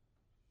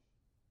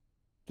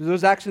 Do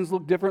those actions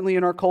look differently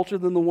in our culture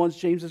than the ones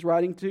James is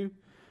writing to?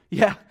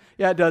 Yeah,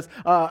 it does.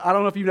 I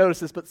don't know if you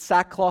noticed this, but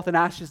sackcloth and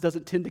ashes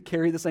doesn't tend to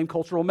carry the same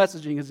cultural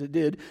messaging as it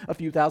did a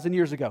few thousand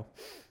years ago.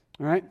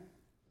 All right?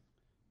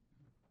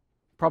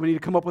 Probably need to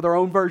come up with our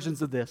own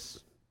versions of this.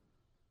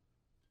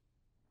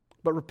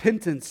 But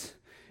repentance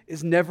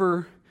is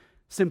never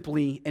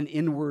simply an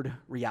inward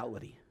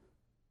reality.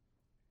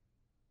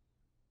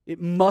 It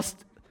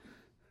must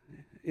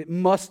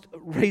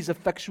raise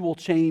effectual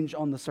change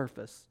on the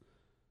surface.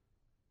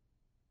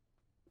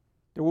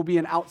 There will be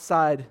an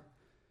outside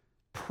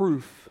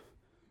proof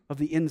of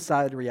the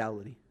inside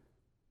reality.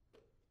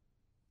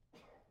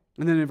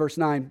 And then in verse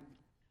 9,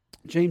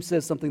 James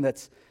says something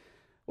that's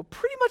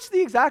pretty much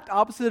the exact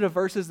opposite of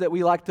verses that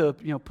we like to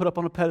put up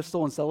on a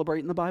pedestal and celebrate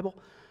in the Bible.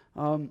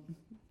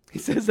 He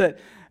says that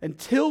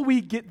until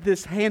we get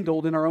this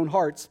handled in our own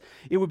hearts,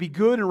 it would be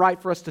good and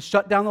right for us to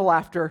shut down the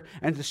laughter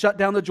and to shut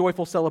down the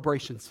joyful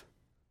celebrations.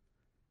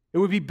 It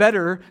would be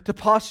better to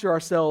posture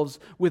ourselves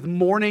with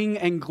mourning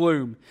and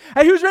gloom.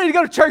 Hey, who's ready to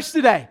go to church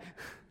today?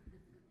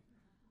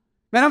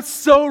 Man, I'm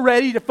so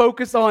ready to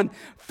focus on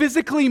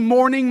physically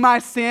mourning my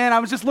sin. I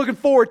was just looking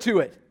forward to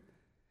it.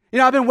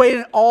 I've been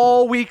waiting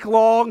all week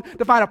long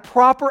to find a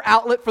proper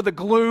outlet for the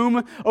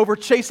gloom over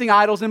chasing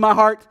idols in my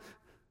heart.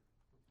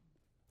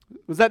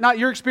 Was that not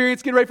your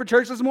experience getting ready for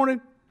church this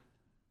morning?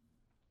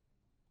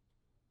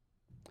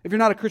 If you're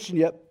not a Christian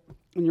yet,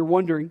 and you're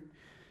wondering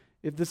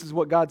if this is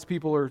what God's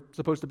people are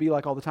supposed to be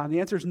like all the time, the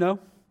answer is no.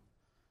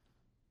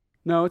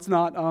 No, it's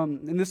not.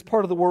 In this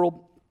part of the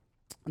world,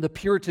 the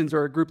Puritans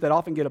are a group that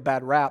often get a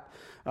bad rap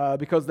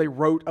because they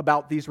wrote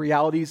about these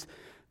realities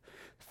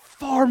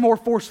far more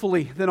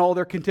forcefully than all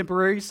their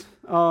contemporaries.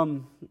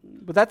 But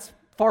that's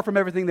far from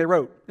everything they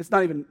wrote. It's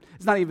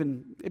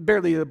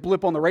barely a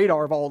blip on the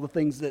radar of all the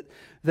things that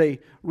they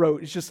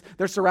wrote. It's just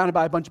they're surrounded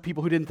by a bunch of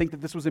people who didn't think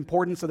that this was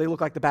important, so they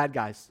look like the bad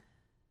guys.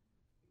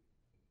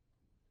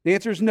 The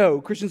answer is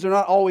no. Christians are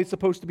not always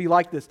supposed to be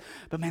like this.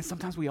 But man,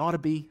 sometimes we ought to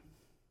be.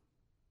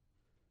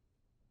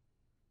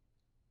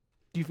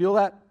 Do you feel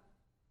that?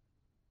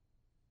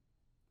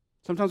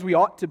 Sometimes we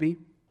ought to be.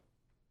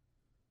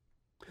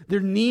 There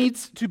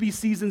needs to be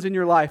seasons in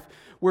your life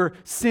where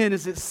sin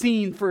is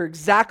seen for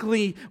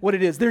exactly what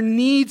it is. There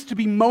needs to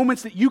be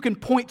moments that you can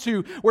point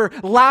to where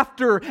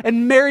laughter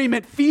and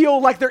merriment feel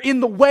like they're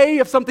in the way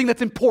of something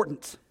that's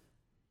important.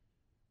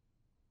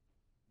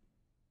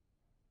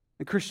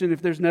 And Christian,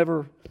 if there's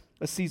never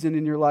a season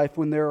in your life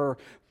when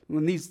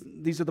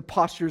these are the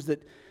postures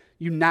that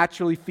you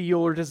naturally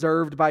feel are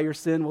deserved by your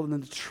sin, well, then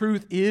the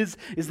truth is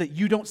that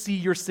you don't see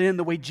your sin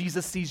the way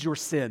Jesus sees your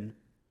sin.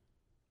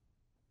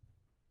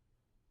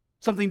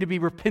 Something to be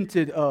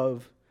repented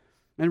of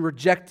and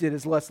rejected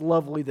is less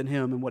lovely than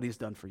Him and what He's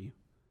done for you.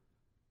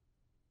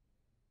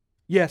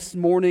 Yes,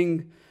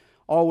 mourning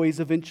always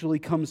eventually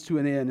comes to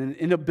an end. An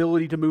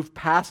inability to move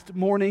past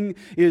mourning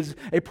is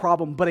a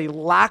problem, but a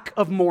lack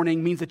of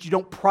mourning means that you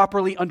don't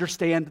properly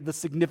understand the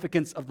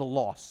significance of the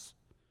loss.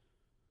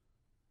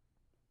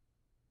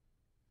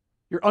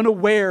 You're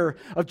unaware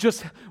of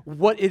just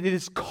what it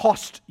has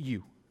cost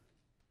you.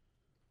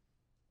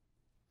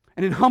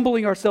 And in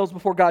humbling ourselves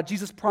before God,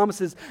 Jesus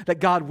promises that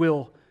God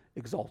will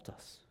exalt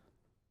us.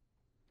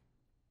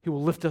 He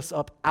will lift us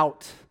up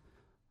out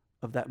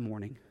of that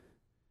mourning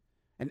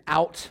and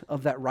out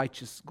of that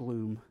righteous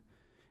gloom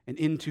and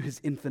into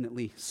His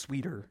infinitely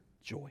sweeter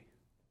joy.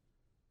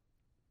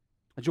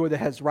 A joy that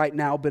has right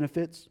now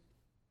benefits.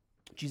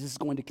 Jesus is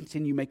going to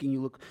continue making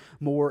you look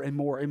more and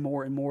more and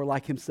more and more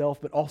like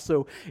Himself, but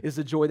also is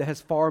a joy that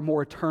has far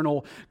more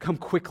eternal, come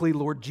quickly,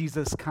 Lord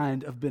Jesus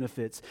kind of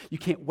benefits. You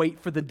can't wait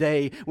for the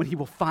day when He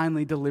will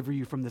finally deliver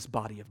you from this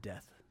body of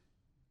death.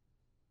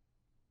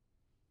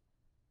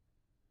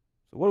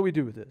 So what do we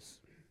do with this?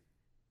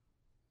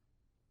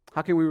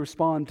 How can we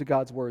respond to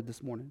God's word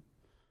this morning?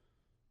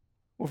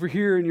 Well, if you're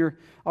here and you're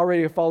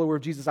already a follower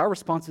of Jesus, our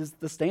response is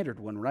the standard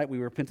one, right? We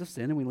repent of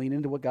sin and we lean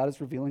into what God is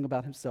revealing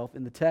about Himself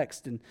in the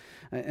text. And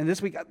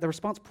this week, the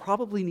response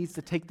probably needs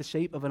to take the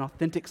shape of an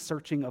authentic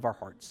searching of our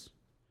hearts.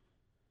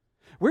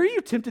 Where are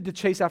you tempted to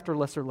chase after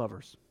lesser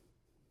lovers?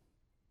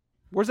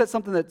 Where's that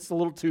something that's a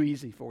little too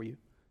easy for you?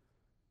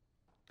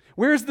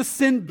 Where is the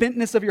sin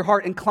bentness of your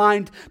heart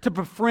inclined to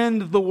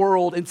befriend the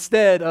world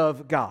instead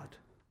of God?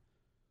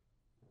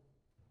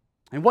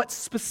 And what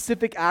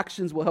specific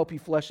actions will help you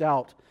flesh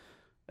out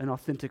an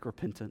authentic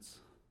repentance?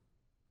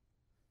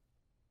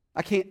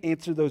 I can't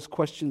answer those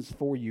questions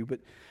for you, but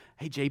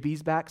hey,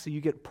 JB's back, so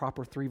you get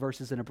proper 3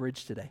 verses and a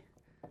bridge today.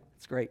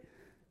 It's great.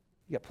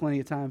 You got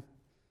plenty of time.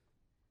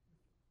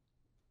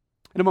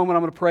 In a moment,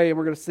 I'm going to pray and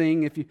we're going to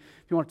sing. If you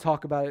want to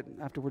talk about it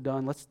after we're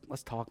done, let's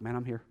talk, man.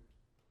 I'm here.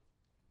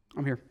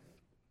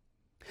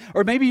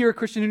 Or maybe you're a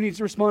Christian who needs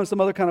to respond in some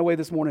other kind of way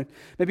this morning.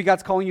 Maybe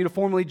God's calling you to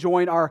formally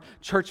join our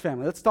church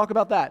family. Let's talk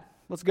about that.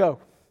 Let's go.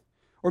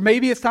 Or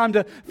maybe it's time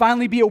to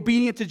finally be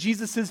obedient to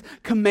Jesus'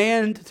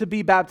 command to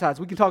be baptized.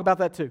 We can talk about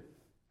that too.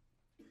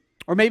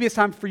 Or maybe it's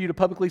time for you to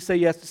publicly say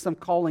yes to some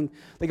calling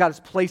that God has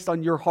placed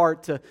on your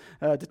heart to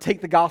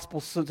take the gospel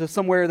to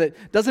somewhere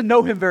that doesn't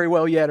know Him very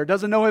well yet or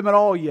doesn't know Him at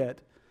all yet.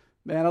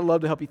 Man, I'd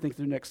love to help you think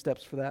through next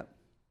steps for that.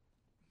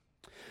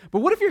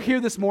 But what if you're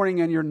here this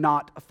morning and you're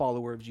not a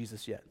follower of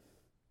Jesus yet?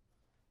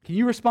 Can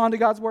you respond to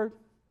God's word?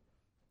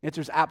 The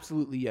answer is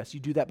absolutely yes. You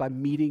do that by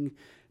meeting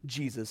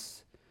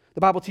Jesus. The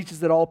Bible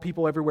teaches that all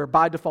people everywhere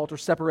by default are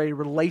separated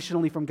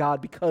relationally from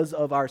God because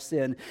of our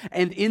sin.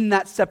 And in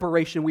that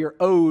separation, we are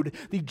owed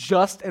the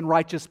just and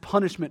righteous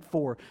punishment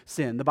for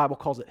sin. The Bible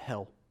calls it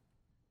hell.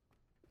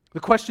 The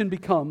question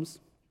becomes,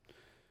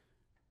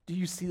 do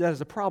you see that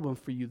as a problem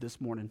for you this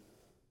morning?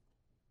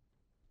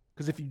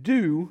 Because if you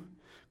do,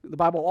 the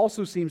Bible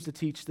also seems to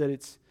teach that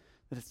it's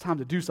time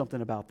to do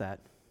something about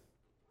that.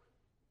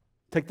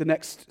 Take the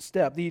next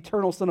step. The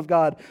eternal Son of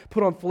God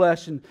put on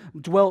flesh and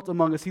dwelt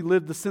among us. He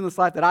lived the sinless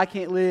life that I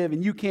can't live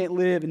and you can't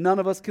live and none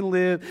of us can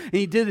live. And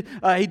he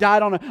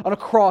died on a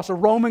cross, a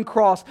Roman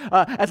cross,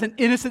 as an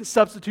innocent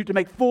substitute to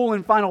make full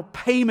and final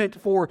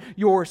payment for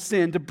your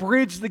sin, to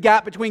bridge the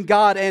gap between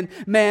God and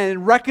man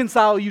and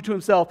reconcile you to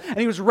himself. And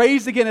he was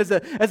raised again as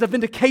a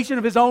vindication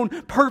of his own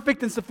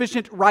perfect and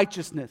sufficient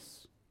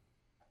righteousness.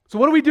 So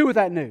what do we do with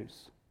that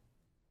news?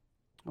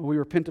 Well, we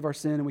repent of our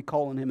sin and we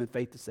call on him in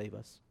faith to save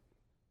us.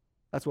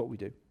 That's what we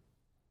do.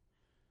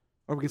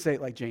 Or we can say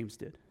it like James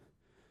did.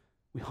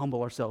 We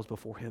humble ourselves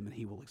before him and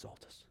he will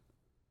exalt us.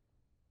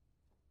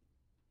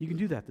 You can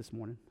do that this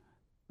morning.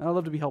 And I'd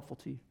love to be helpful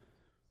to you.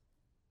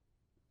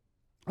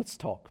 Let's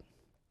talk.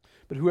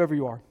 But whoever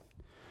you are,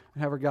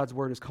 and however God's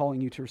word is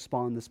calling you to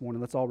respond this morning,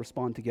 let's all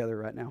respond together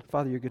right now.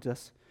 Father, you're good to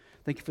us.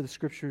 Thank you for the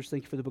scriptures.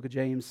 Thank you for the book of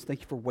James.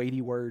 Thank you for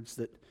weighty words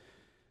that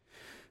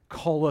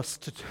call us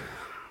to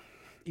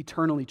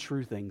eternally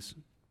true things.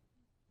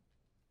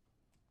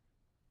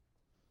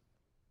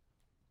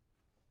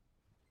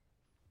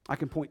 I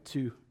can point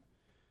to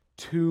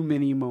too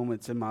many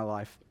moments in my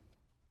life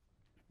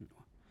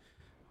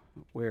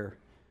where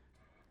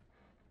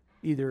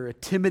either a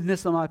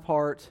timidness on my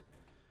part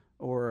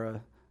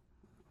or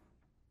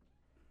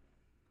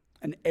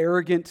an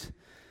arrogant,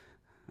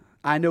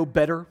 I know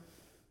better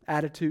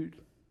attitude,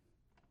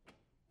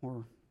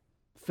 or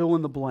fill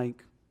in the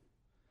blank,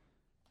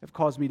 have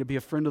caused me to be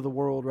a friend of the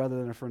world rather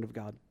than a friend of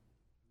God.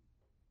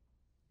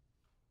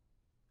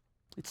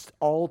 It's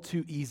all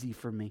too easy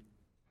for me.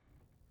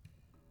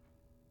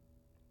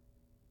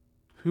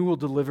 Who will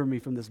deliver me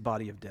from this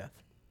body of death?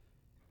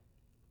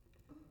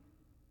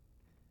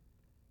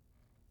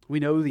 We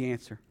know the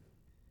answer.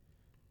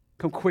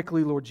 Come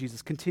quickly, Lord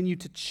Jesus. Continue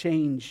to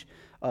change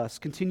us.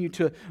 Continue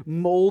to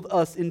mold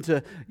us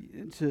into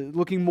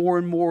looking more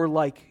and more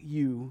like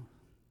you.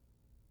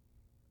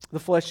 The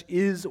flesh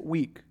is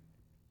weak,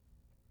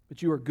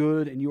 but you are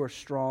good and you are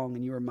strong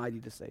and you are mighty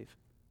to save.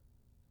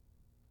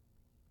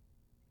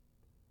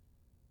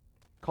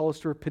 Call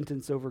us to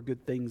repentance over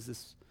good things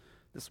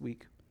this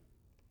week.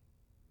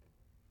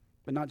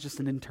 But not just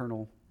an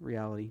internal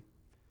reality.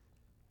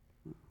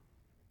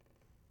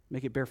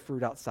 Make it bear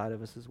fruit outside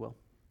of us as well.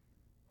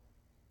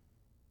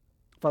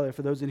 Father,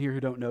 for those in here who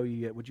don't know you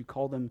yet, would you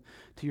call them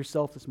to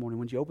yourself this morning?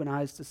 Would you open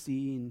eyes to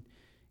see and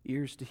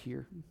ears to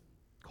hear?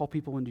 Call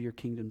people into your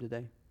kingdom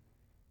today.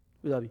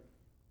 We love you.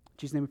 In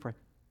Jesus' name we pray.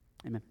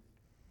 Amen.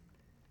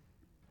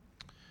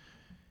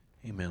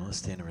 Amen. Let's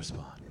stand and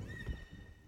respond.